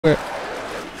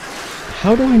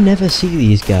How do I never see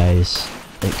these guys?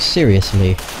 Like,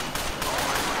 seriously.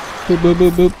 Boop boop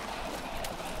boop boop.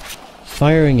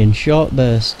 Firing in short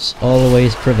bursts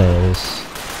always prevails.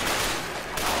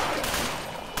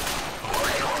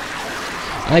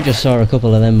 I just saw a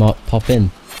couple of them pop in.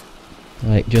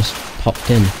 Like, just popped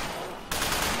in.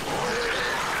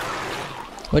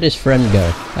 Where does friend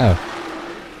go?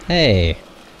 Oh. Hey.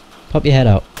 Pop your head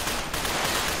out.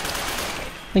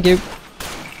 Thank you.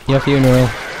 Your funeral.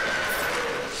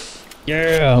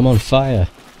 Yeah, I'm on fire.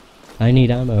 I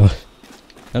need ammo.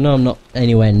 I know I'm not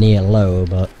anywhere near low,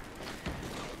 but...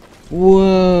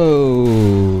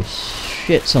 Whoa!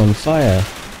 Shit's on fire.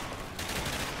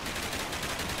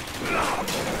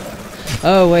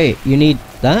 Oh wait, you need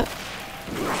that?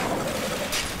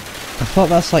 I thought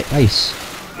that's like ice.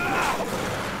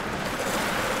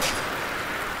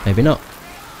 Maybe not.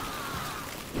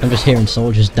 I'm just hearing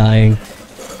soldiers dying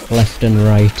left and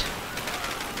right.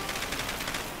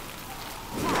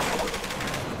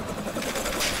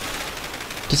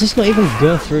 Does this not even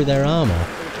go through their armor?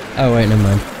 Oh wait, never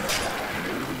mind.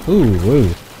 Ooh,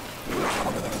 woo.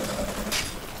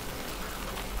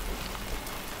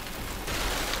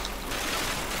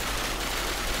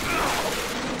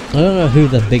 I don't know who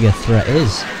the bigger threat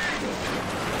is.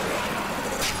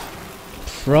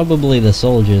 Probably the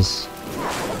soldiers,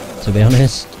 to be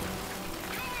honest.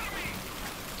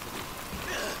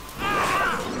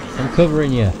 I'm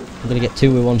covering you. I'm gonna get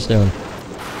two with one stone.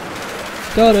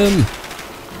 Got him!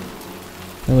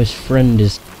 Oh, his friend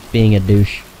is being a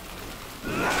douche.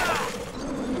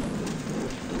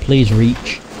 Please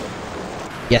reach.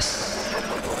 Yes!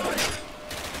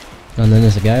 And then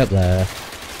there's a guy up there.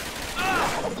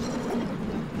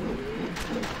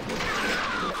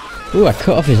 Ooh, I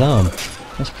cut off his arm.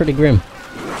 That's pretty grim.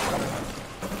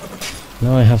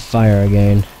 Now I have fire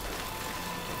again.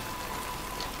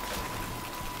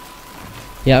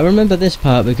 Yeah, I remember this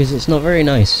part because it's not very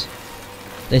nice.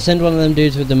 They send one of them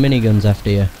dudes with the miniguns after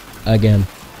you. Again.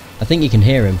 I think you can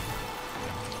hear him.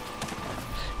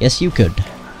 Yes, you could.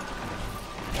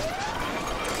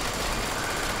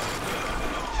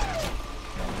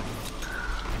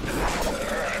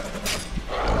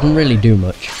 Didn't really do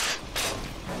much.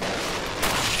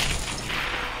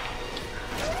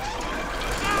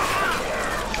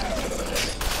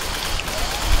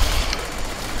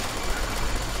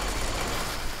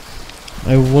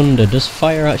 I wonder, does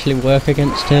fire actually work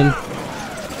against him?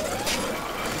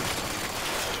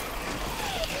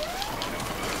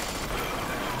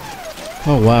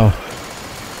 Oh wow.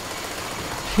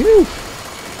 Phew!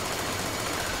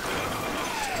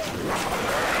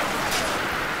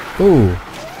 Ooh.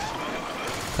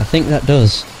 I think that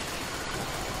does.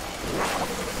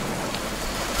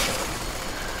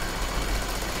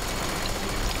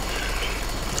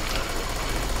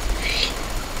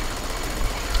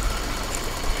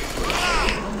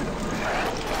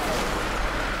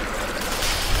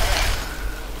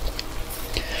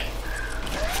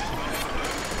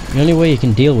 The only way you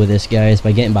can deal with this guy is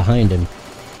by getting behind him.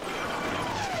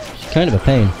 It's kind of a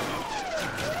pain.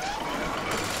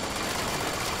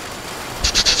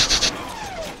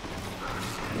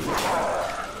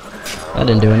 That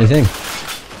didn't do anything.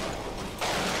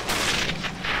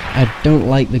 I don't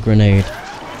like the grenade.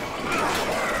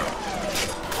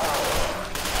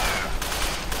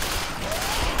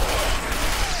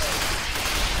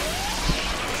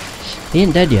 He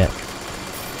ain't dead yet.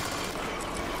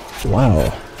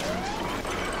 Wow.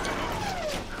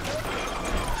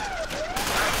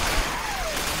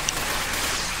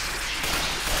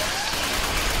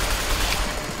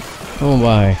 Oh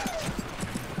my.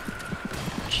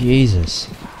 Jesus.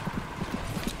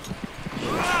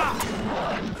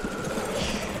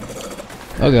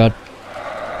 Oh god.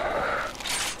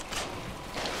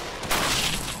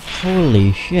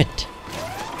 Holy shit.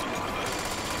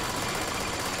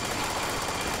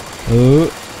 Oh.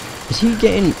 Is he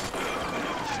getting...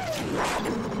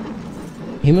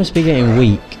 He must be getting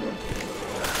weak.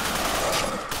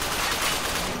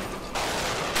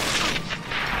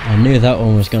 I knew that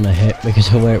one was gonna hit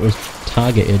because of where it was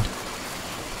targeted.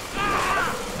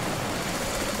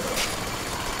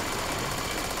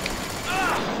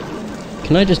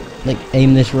 Can I just, like,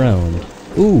 aim this round?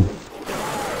 Ooh!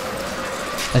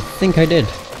 I think I did.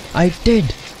 I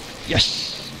did!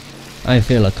 Yes! I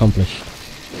feel accomplished.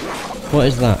 What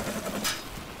is that?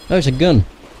 Oh, it's a gun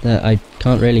that I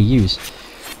can't really use.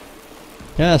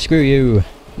 Ah, screw you!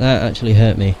 That actually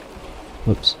hurt me.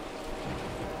 Whoops.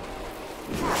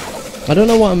 I don't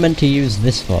know what I'm meant to use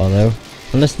this for, though.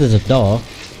 Unless there's a door.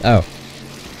 Oh.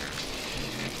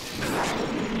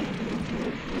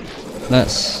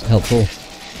 That's helpful.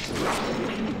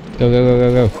 Go, go, go,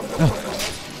 go, go. Oh.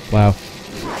 Wow.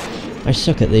 I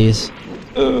suck at these.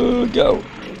 Go.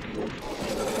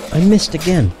 I missed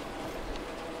again.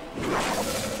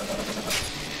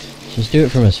 Just do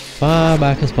it from as far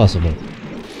back as possible.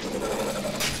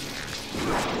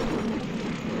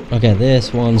 Okay,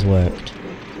 this one's worked.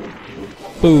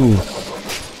 Boo.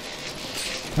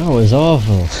 That was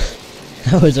awful.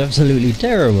 That was absolutely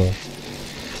terrible.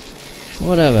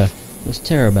 Whatever. It was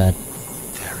terrible.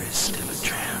 There is still a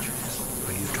chance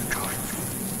for you to join.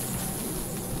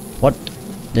 What?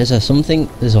 There's a something?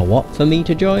 There's a what for me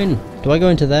to join? Do I go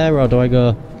into there or do I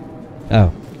go...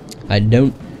 Oh. I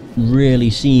don't really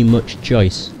see much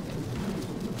choice.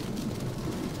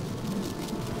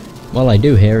 All I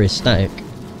do here is static.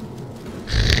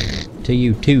 To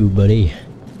you too, buddy.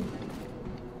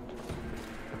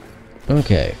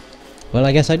 Okay. Well,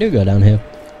 I guess I do go down here.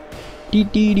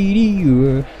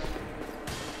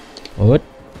 What?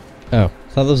 Oh, I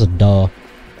thought there was a door.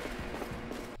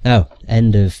 Oh,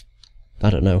 end of... I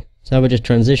don't know. So we're just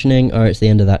transitioning, or it's the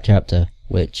end of that chapter.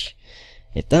 Which,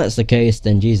 if that's the case,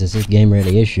 then Jesus, this game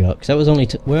really is short. Because that was only...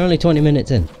 we're only 20 minutes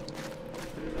in.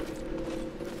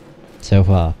 So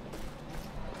far.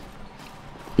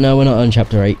 No, we're not on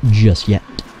chapter 8 just yet.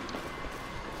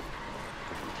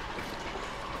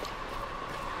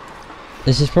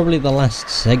 This is probably the last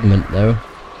segment, though.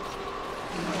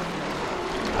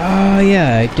 Oh,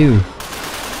 yeah, I do.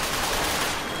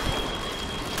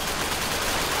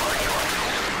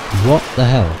 What the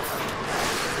hell?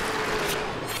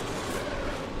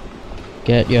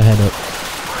 Get your head up.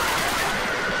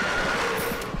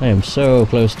 I am so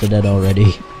close to dead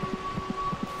already.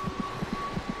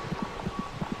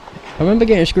 I remember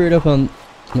getting screwed up on...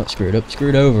 not screwed up,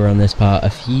 screwed over on this part a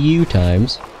few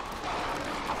times.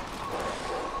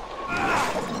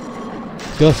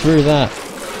 Go through that.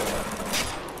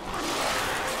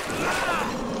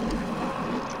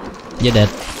 You're dead.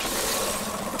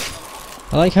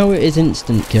 I like how it is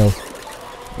instant kill.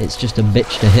 It's just a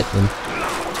bitch to hit them.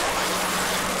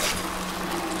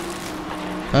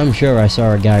 I'm sure I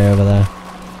saw a guy over there.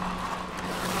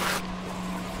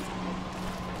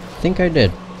 I think I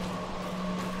did.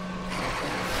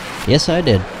 Yes, I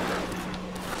did.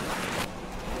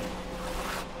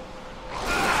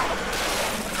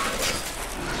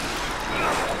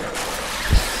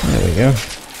 There we go.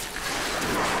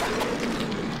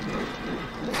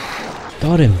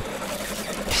 Got him.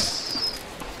 Yes.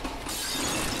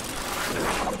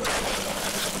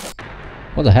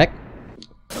 What the heck?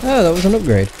 Oh, that was an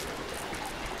upgrade.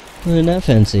 Wasn't that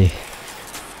fancy?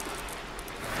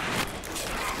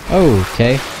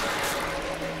 Okay.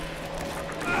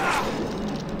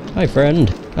 Hi,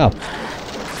 friend. Oh.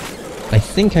 I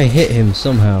think I hit him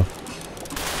somehow.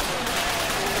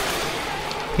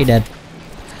 He dead.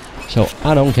 So,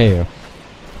 I don't care.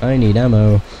 I need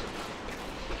ammo.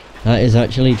 That is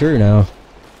actually true now.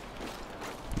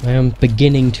 I am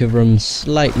beginning to run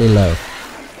slightly low.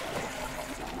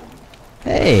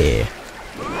 Hey!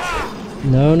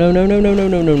 No, no, no, no, no, no,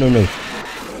 no, no, no, no.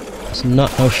 That's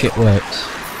not how shit works.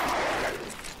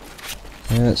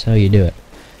 That's how you do it.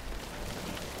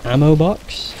 Ammo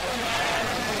box?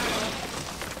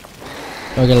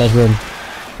 Okay, let's run.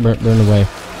 Run away.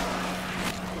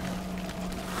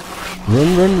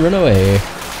 Run away.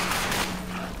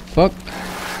 Fuck.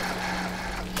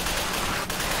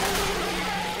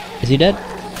 Is he dead?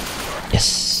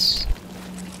 Yes.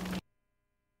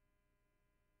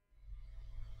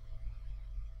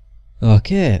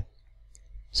 Okay.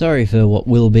 Sorry for what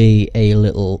will be a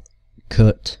little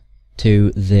cut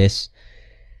to this.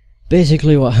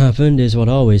 Basically what happened is what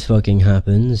always fucking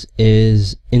happens,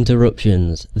 is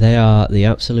interruptions. They are the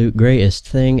absolute greatest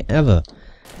thing ever.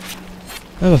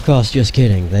 I'm of course just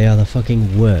kidding, they are the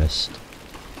fucking worst.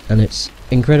 And it's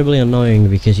incredibly annoying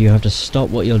because you have to stop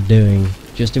what you're doing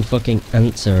just to fucking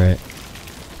answer it.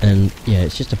 And yeah,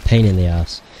 it's just a pain in the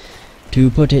ass. To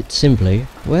put it simply,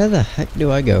 where the heck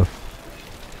do I go?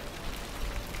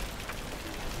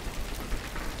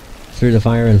 Through the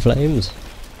fire and flames?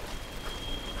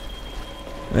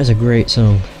 That's a great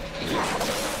song.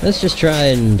 Let's just try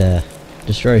and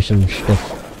destroy some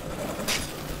stuff.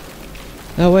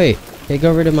 Oh wait, it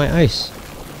got rid of my ice.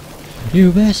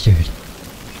 You bastard.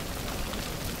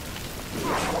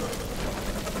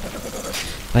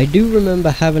 I do remember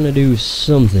having to do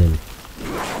something.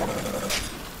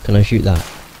 Can I shoot that?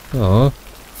 Aw.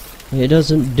 It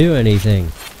doesn't do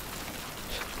anything.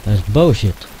 That's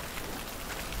bullshit.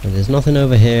 And there's nothing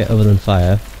over here other than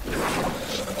fire.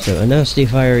 So a nasty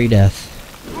fiery death.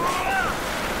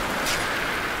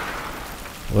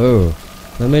 Whoa,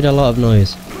 that made a lot of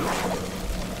noise.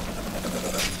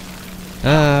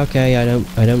 Ah, okay, I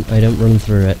don't run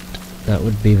through it. That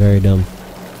would be very dumb.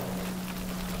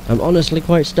 I'm honestly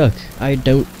quite stuck. I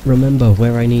don't remember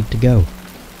where I need to go.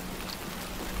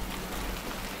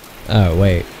 Oh,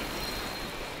 wait.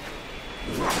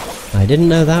 I didn't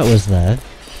know that was there.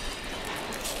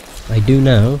 I do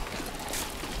now.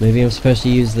 Maybe I'm supposed to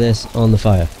use this on the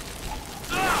fire.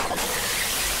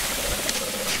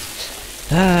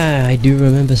 Ah, I do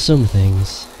remember some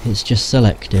things. It's just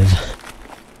selective.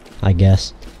 I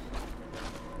guess.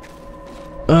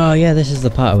 Oh yeah, this is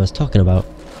the part I was talking about.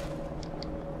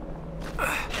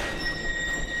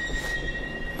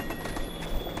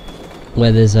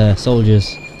 Where there's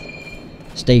soldiers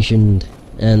stationed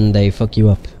and they fuck you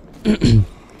up. To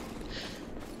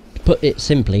put it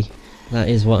simply, that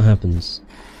is what happens.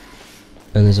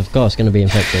 And there's of course going to be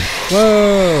infected.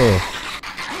 Whoa!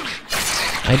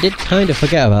 I did kind of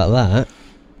forget about that.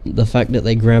 The fact that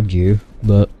they grabbed you,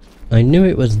 but I knew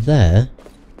it was there.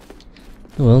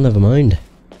 Oh well, never mind.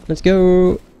 Let's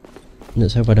go!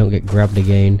 Let's hope I don't get grabbed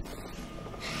again.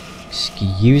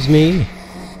 Excuse me?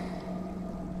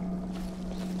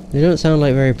 They don't sound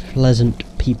like very pleasant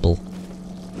people.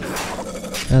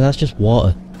 Oh, that's just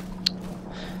water.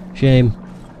 Shame.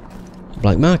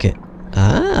 Black market.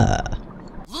 Ah!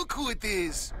 Look who it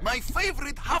is! My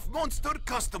favorite half-monster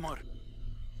customer!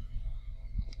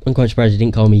 I'm quite surprised he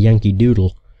didn't call me Yankee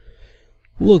Doodle.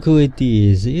 Look who it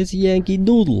is, it's Yankee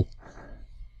Doodle.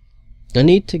 I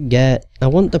need to get... I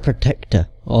want the Protector,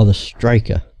 or the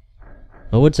Striker.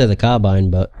 I would say the Carbine,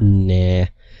 but nah.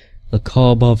 The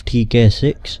Karbov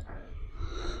TK6.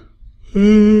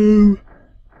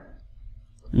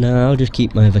 Nah, I'll just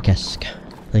keep my Vakesk.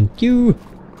 Thank you.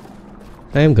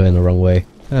 I am going the wrong way.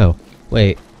 Oh,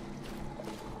 wait.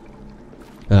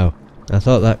 Oh, I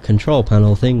thought that control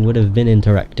panel thing would have been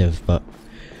interactive, but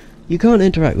you can't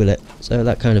interact with it, so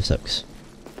that kind of sucks.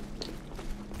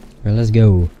 Right, let's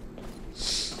go.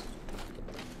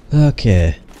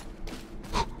 Okay.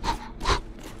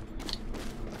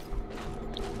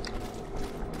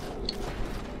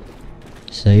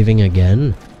 Saving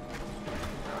again?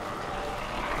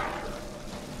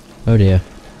 Oh dear.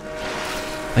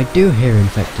 I do hear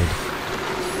infected.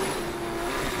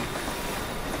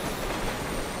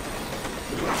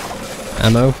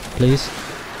 Ammo, please.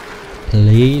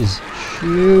 Please.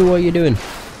 Shoo, what are you doing?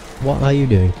 What are you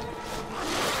doing?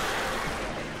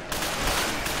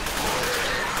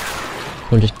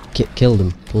 Come on, just kill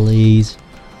them, please.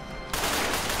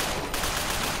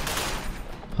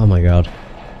 Oh my god.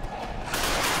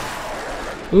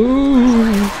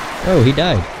 Ooh! Oh, he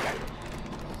died.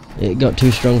 It got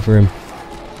too strong for him.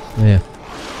 Oh yeah.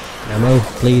 Ammo,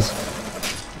 please.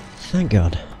 Thank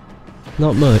god.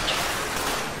 Not much.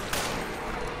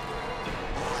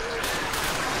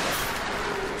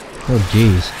 Oh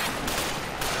jeez.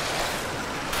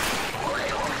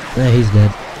 There, he's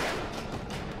dead.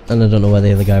 And I don't know where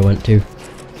the other guy went to.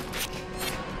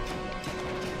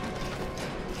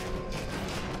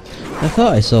 I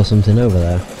thought I saw something over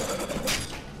there.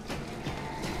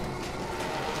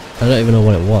 I don't even know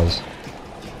what it was.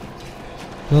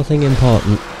 Nothing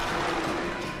important.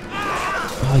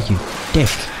 Oh, you dick.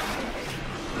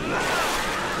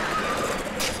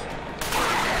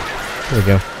 There we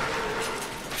go.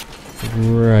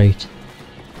 Right.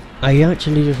 I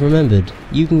actually just remembered,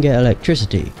 you can get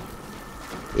electricity.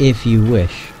 If you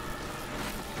wish.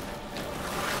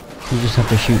 You just have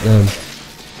to shoot them.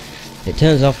 It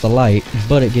turns off the light,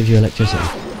 but it gives you electricity.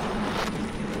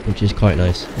 Which is quite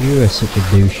nice. You are such a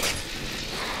douche.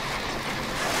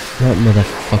 That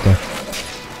motherfucker.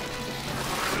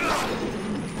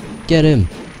 Get him!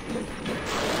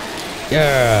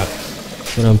 Yeah!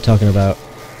 That's what I'm talking about.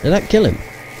 Did that kill him?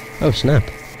 Oh snap.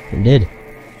 It did.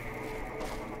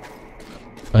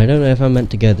 I don't know if I'm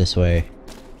meant to go this way.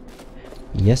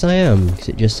 Yes I am, because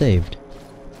it just saved.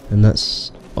 And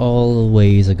that's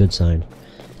always a good sign.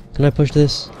 Can I push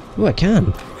this? Oh, I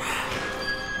can!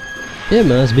 It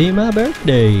must be my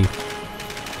birthday!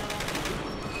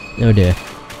 Oh dear.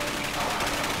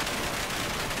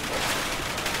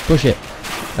 Push it!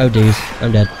 Oh geez,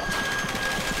 I'm dead.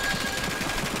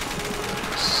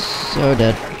 So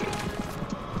dead.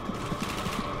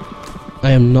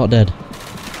 I am not dead.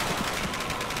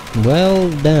 Well,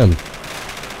 damn.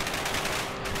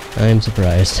 I am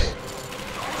surprised.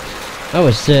 I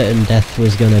was certain death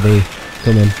was gonna be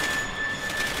coming.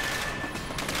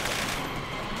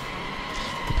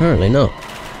 Apparently not.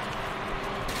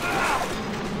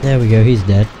 There we go, he's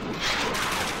dead.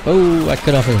 Oh, I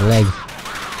cut off his leg.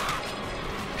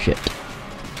 Shit.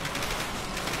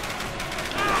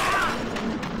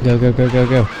 Go, go, go, go,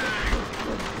 go.